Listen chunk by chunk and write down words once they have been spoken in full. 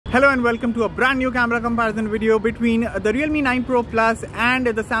Hello and welcome to a brand new camera comparison video between the Realme 9 Pro Plus and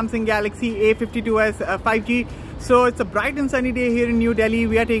the Samsung Galaxy A52s 5G. So it's a bright and sunny day here in New Delhi.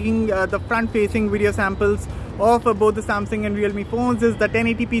 We are taking the front-facing video samples of both the Samsung and Realme phones. This is the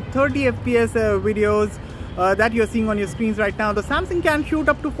 1080p 30 FPS videos that you're seeing on your screens right now. The Samsung can shoot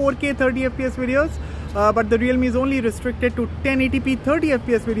up to 4K 30 FPS videos, but the Realme is only restricted to 1080p 30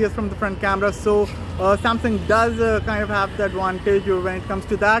 FPS videos from the front camera. So Samsung does kind of have the advantage when it comes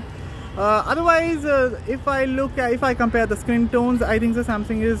to that. Otherwise, if I compare the skin tones, I think the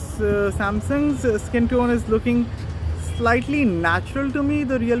Samsung's skin tone is looking slightly natural to me.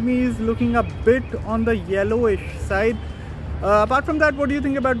 The Realme is looking a bit on the yellowish side. Apart from that, what do you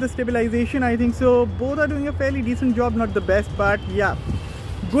think about the stabilization? I think so both are doing a fairly decent job, not the best, but yeah,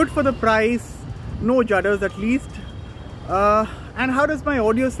 good for the price. No judders at least. And how does my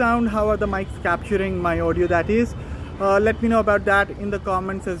audio sound? How are the mics capturing my audio, that is? Let me know about that in the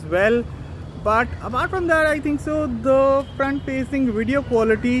comments as well. But apart from that, I think so the front-facing video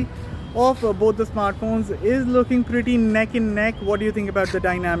quality of both the smartphones is looking pretty neck and neck. What do you think about the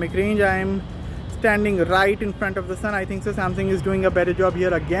dynamic range? I am standing right in front of the sun. I think so Samsung is doing a better job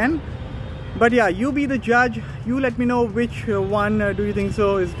here again. But yeah, you be the judge. You let me know which one do you think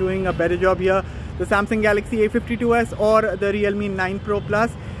so is doing a better job here, the Samsung Galaxy A52s or the Realme 9 Pro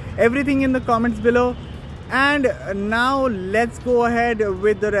Plus. Everything in the comments below. And now let's go ahead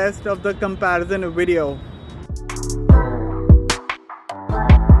with the rest of the comparison video.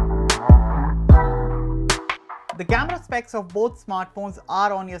 The camera specs of both smartphones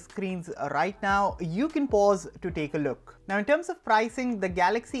are on your screens right now. You can pause to take a look. Now, in terms of pricing, the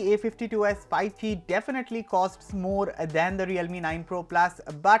Galaxy A52s 5G definitely costs more than the Realme 9 Pro Plus,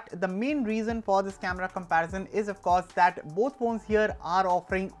 but the main reason for this camera comparison is of course that both phones here are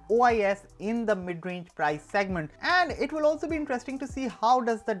offering OIS in the mid-range price segment, and it will also be interesting to see how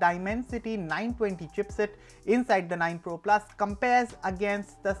does the Dimensity 920 chipset inside the 9 Pro Plus compares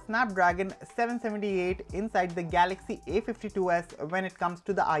against the Snapdragon 778 inside the Galaxy A52s when it comes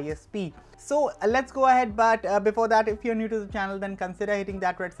to the ISP. So let's go ahead, but before that, if you're new to the channel, then consider hitting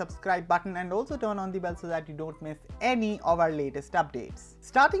that red subscribe button and also turn on the bell so that you don't miss any of our latest updates.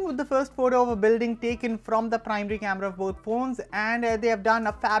 Starting with the first photo of a building taken from the primary camera of both phones, and they have done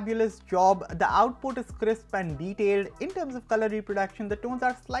a fabulous job. The output is crisp and detailed. In terms of color reproduction, the tones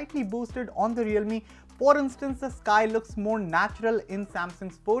are slightly boosted on the Realme. For instance, the sky looks more natural in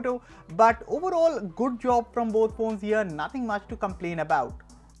Samsung's photo, but overall good job from both phones here, nothing much to complain about.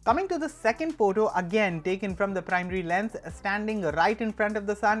 Coming to the second photo, again taken from the primary lens, standing right in front of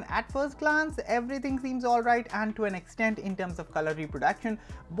the sun. At first glance, everything seems alright, and to an extent in terms of color reproduction,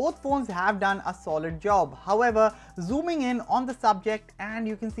 both phones have done a solid job. However, zooming in on the subject, and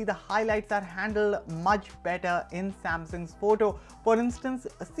you can see the highlights are handled much better in Samsung's photo. For instance,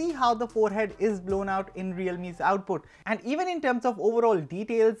 see how the forehead is blown out in Realme's output. And even in terms of overall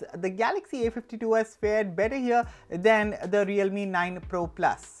details, the Galaxy A52s fared better here than the Realme 9 Pro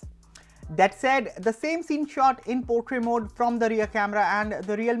Plus. That said, the same scene shot in portrait mode from the rear camera, and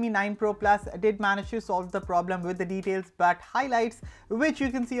the Realme 9 Pro Plus did manage to solve the problem with the details, but highlights, which you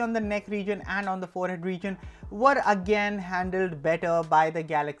can see on the neck region and on the forehead region, were again handled better by the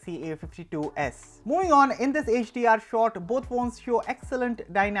Galaxy A52s. Moving on, in this HDR shot, both phones show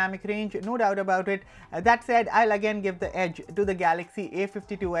excellent dynamic range, no doubt about it. That said, I'll again give the edge to the Galaxy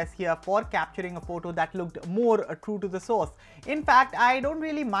A52s here for capturing a photo that looked more true to the source. In fact, I don't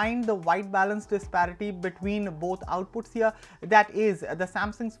really mind the white balance disparity between both outputs here. That is, the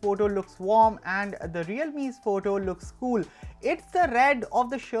Samsung's photo looks warm and the Realme's photo looks cool. It's the red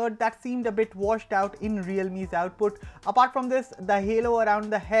of the shirt that seemed a bit washed out in Realme's output. Apart from this, the halo around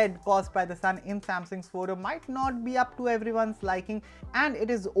the head caused by the sun in Samsung's photo might not be up to everyone's liking, and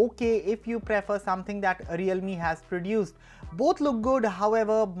it is okay if you prefer something that Realme has produced. Both look good,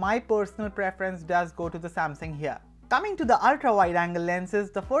 however, my personal preference does go to the Samsung here. Coming to the ultra-wide-angle lenses,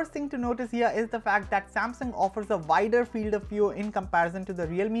 the first thing to notice here is the fact that Samsung offers a wider field of view in comparison to the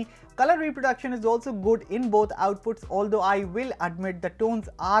Realme. Color reproduction is also good in both outputs, although I will admit the tones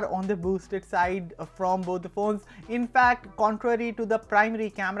are on the boosted side from both the phones. In fact, contrary to the primary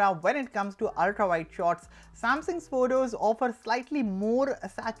camera, when it comes to ultra-wide shots, Samsung's photos offer slightly more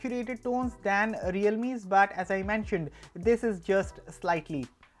saturated tones than Realme's, but as I mentioned, this is just slightly.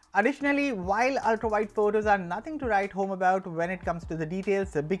 Additionally, while ultra-wide photos are nothing to write home about when it comes to the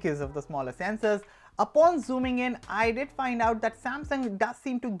details because of the smaller sensors, upon zooming in, I did find out that Samsung does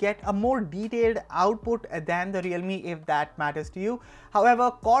seem to get a more detailed output than the Realme, if that matters to you. However,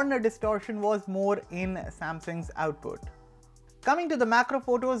 corner distortion was more in Samsung's output. Coming to the macro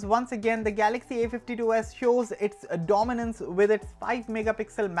photos, once again the Galaxy A52s shows its dominance with its 5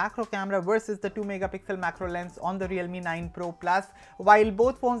 megapixel macro camera versus the 2 megapixel macro lens on the Realme 9 Pro Plus. While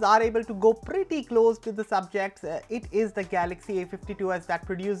both phones are able to go pretty close to the subjects, it is the Galaxy A52s that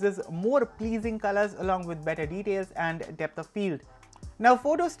produces more pleasing colors along with better details and depth of field. Now,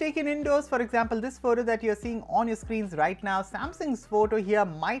 photos taken indoors, for example, this photo that you're seeing on your screens right now, Samsung's photo here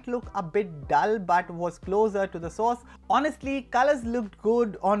might look a bit dull but was closer to the source. Honestly, colors looked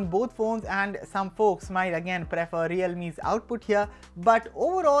good on both phones and some folks might again prefer Realme's output here. But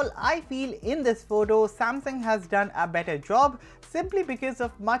overall, I feel in this photo, Samsung has done a better job simply because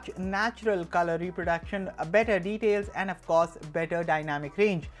of much natural color reproduction, better details and of course, better dynamic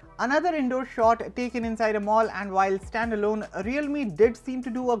range. Another indoor shot taken inside a mall, and while standalone, Realme did seem to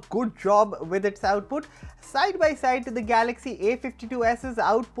do a good job with its output. Side by side to the Galaxy A52s's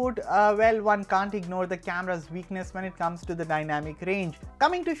output, well, one can't ignore the camera's weakness when it comes to the dynamic range.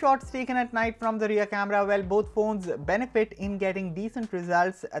 Coming to shots taken at night from the rear camera, well, both phones benefit in getting decent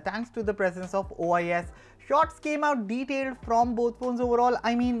results thanks to the presence of OIS. Shots came out detailed from both phones overall.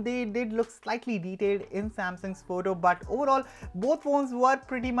 I mean, they did look slightly detailed in Samsung's photo, but overall, both phones were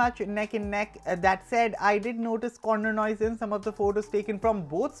pretty much neck and neck. That said, I did notice corner noise in some of the photos taken from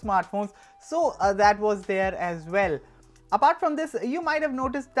both smartphones, so that was there as well. Apart from this, you might have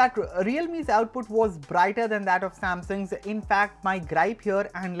noticed that Realme's output was brighter than that of Samsung's. In fact, my gripe here,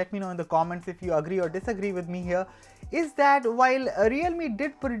 and let me know in the comments if you agree or disagree with me here, is that while Realme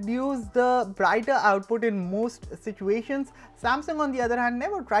did produce the brighter output in most situations, Samsung on the other hand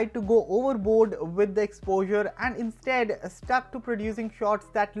never tried to go overboard with the exposure and instead stuck to producing shots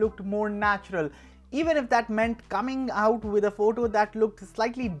that looked more natural, even if that meant coming out with a photo that looked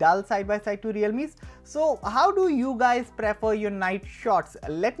slightly dull side by side to Realme's. So how do you guys prefer your night shots?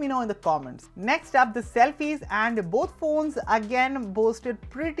 Let me know in the comments. Next up, the selfies, and both phones again boasted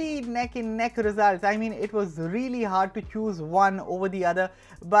pretty neck and neck results. I mean, it was really hard to choose one over the other,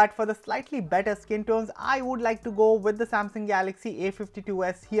 but for the slightly better skin tones, I would like to go with the Samsung Galaxy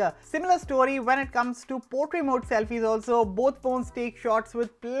A52s here. Similar story when it comes to portrait mode selfies also. Both phones take shots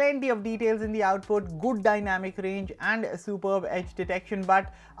with plenty of details in the output, good dynamic range and superb edge detection,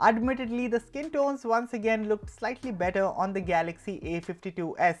 but admittedly the skin tones once again looked slightly better on the Galaxy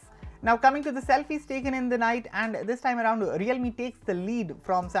A52s. Now coming to the selfies taken in the night, and this time around Realme takes the lead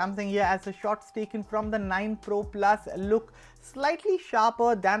from Samsung here as the shots taken from the 9 Pro Plus look slightly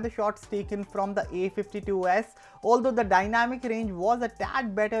sharper than the shots taken from the A52s, although the dynamic range was a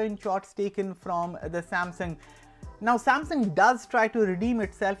tad better in shots taken from the Samsung. Now Samsung does try to redeem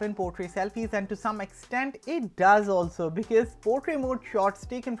itself in portrait selfies, and to some extent it does also, because portrait mode shots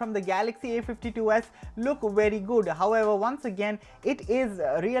taken from the Galaxy A52s look very good. However, once again, it is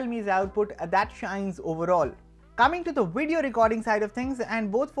Realme's output that shines overall. Coming to the video recording side of things,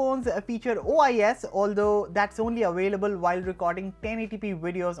 and both phones feature OIS, although that's only available while recording 1080p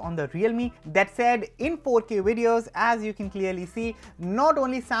videos on the Realme. That said, in 4K videos, as you can clearly see, not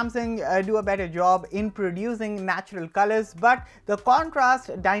only Samsung do a better job in producing natural colors, but the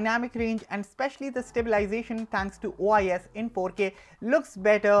contrast, dynamic range and especially the stabilization thanks to OIS in 4K looks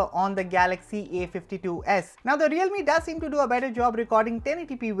better on the Galaxy A52s. Now the Realme does seem to do a better job recording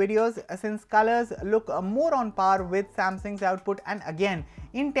 1080p videos since colors look more on par with Samsung's output, and again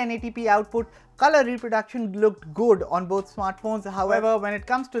in 1080p output, color reproduction looked good on both smartphones. However, when it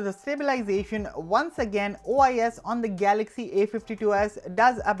comes to the stabilization, once again OIS on the Galaxy A52s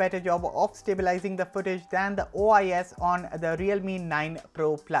does a better job of stabilizing the footage than the OIS on the Realme 9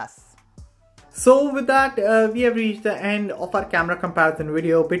 Pro Plus. So with that, we have reached the end of our camera comparison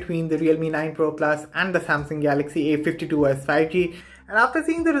video between the Realme 9 Pro Plus and the Samsung Galaxy A52s 5G. And after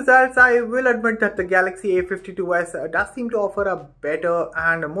seeing the results, I will admit that the Galaxy A52s does seem to offer a better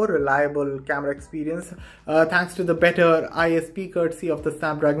and a more reliable camera experience thanks to the better ISP courtesy of the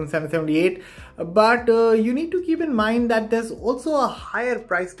Snapdragon 778. But you need to keep in mind that there's also a higher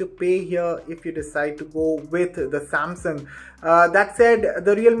price to pay here if you decide to go with the Samsung. That said,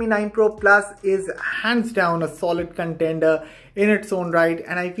 the Realme 9 Pro Plus is hands down a solid contender in its own right,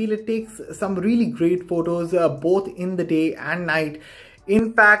 and I feel it takes some really great photos both in the day and night.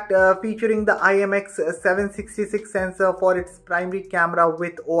 In fact, featuring the IMX766 sensor for its primary camera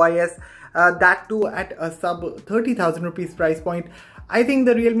with OIS, that too at a sub 30,000 rupees price point, I think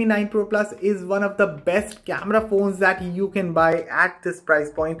the Realme 9 Pro Plus is one of the best camera phones that you can buy at this price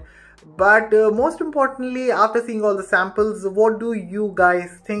point. But most importantly, after seeing all the samples, what do you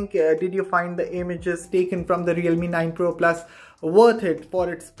guys think? Did you find the images taken from the Realme 9 Pro Plus worth it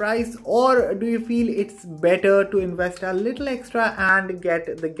for its price, or do you feel it's better to invest a little extra and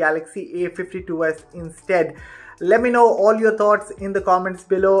get the Galaxy A52s instead? Let me know all your thoughts in the comments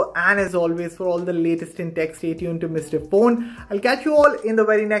below, and as always, for all the latest in tech, stay tuned to Mr. Phone. I'll catch you all in the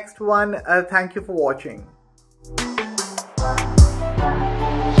very next one. Thank you for watching.